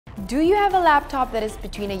Do you have a laptop that is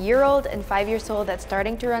between a year old and 5 years old that's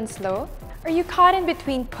starting to run slow? Are you caught in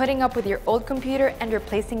between putting up with your old computer and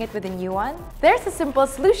replacing it with a new one? There's a simple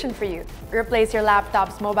solution for you. Replace your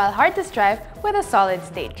laptop's mobile hard disk drive with a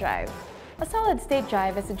solid-state drive. A solid-state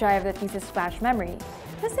drive is a drive that uses flash memory,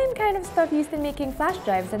 the same kind of stuff used in making flash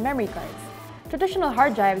drives and memory cards. Traditional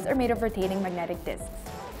hard drives are made of rotating magnetic disks.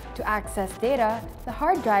 To access data, the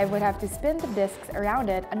hard drive would have to spin the disks around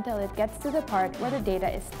it until it gets to the part where the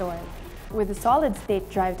data is stored. With the solid-state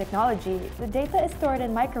drive technology, the data is stored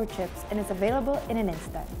in microchips and is available in an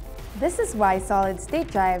instant. This is why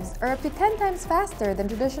solid-state drives are up to 10 times faster than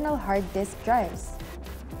traditional hard disk drives.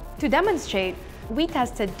 To demonstrate, we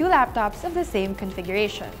tested two laptops of the same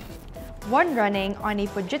configuration. One running on a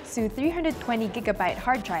Fujitsu 320GB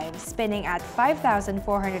hard drive spinning at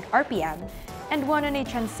 5,400 RPM, and one on a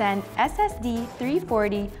Transcend SSD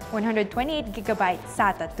 340 128GB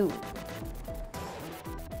SATA 2.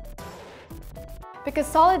 Because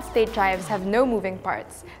solid-state drives have no moving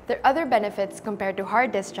parts, their other benefits compared to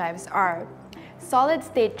hard disk drives are: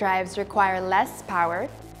 solid-state drives require less power,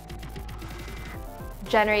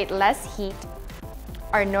 generate less heat,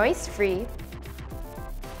 are noise-free,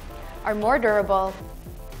 are more durable,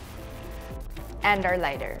 and are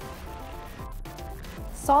lighter.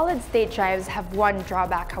 Solid-state drives have one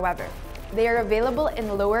drawback, however. They are available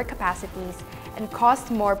in lower capacities and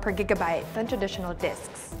cost more per gigabyte than traditional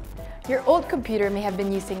disks. Your old computer may have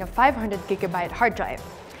been using a 500GB hard drive.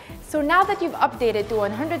 So now that you've updated to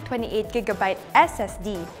 128GB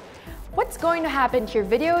SSD, what's going to happen to your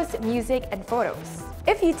videos, music, and photos?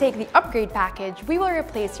 If you take the upgrade package, we will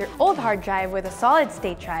replace your old hard drive with a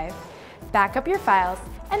solid-state drive, back up your files,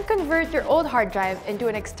 and convert your old hard drive into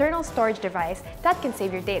an external storage device that can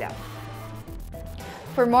save your data.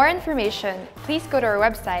 For more information, please go to our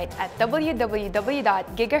website at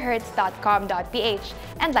www.gigahertz.com.ph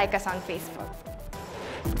and like us on Facebook.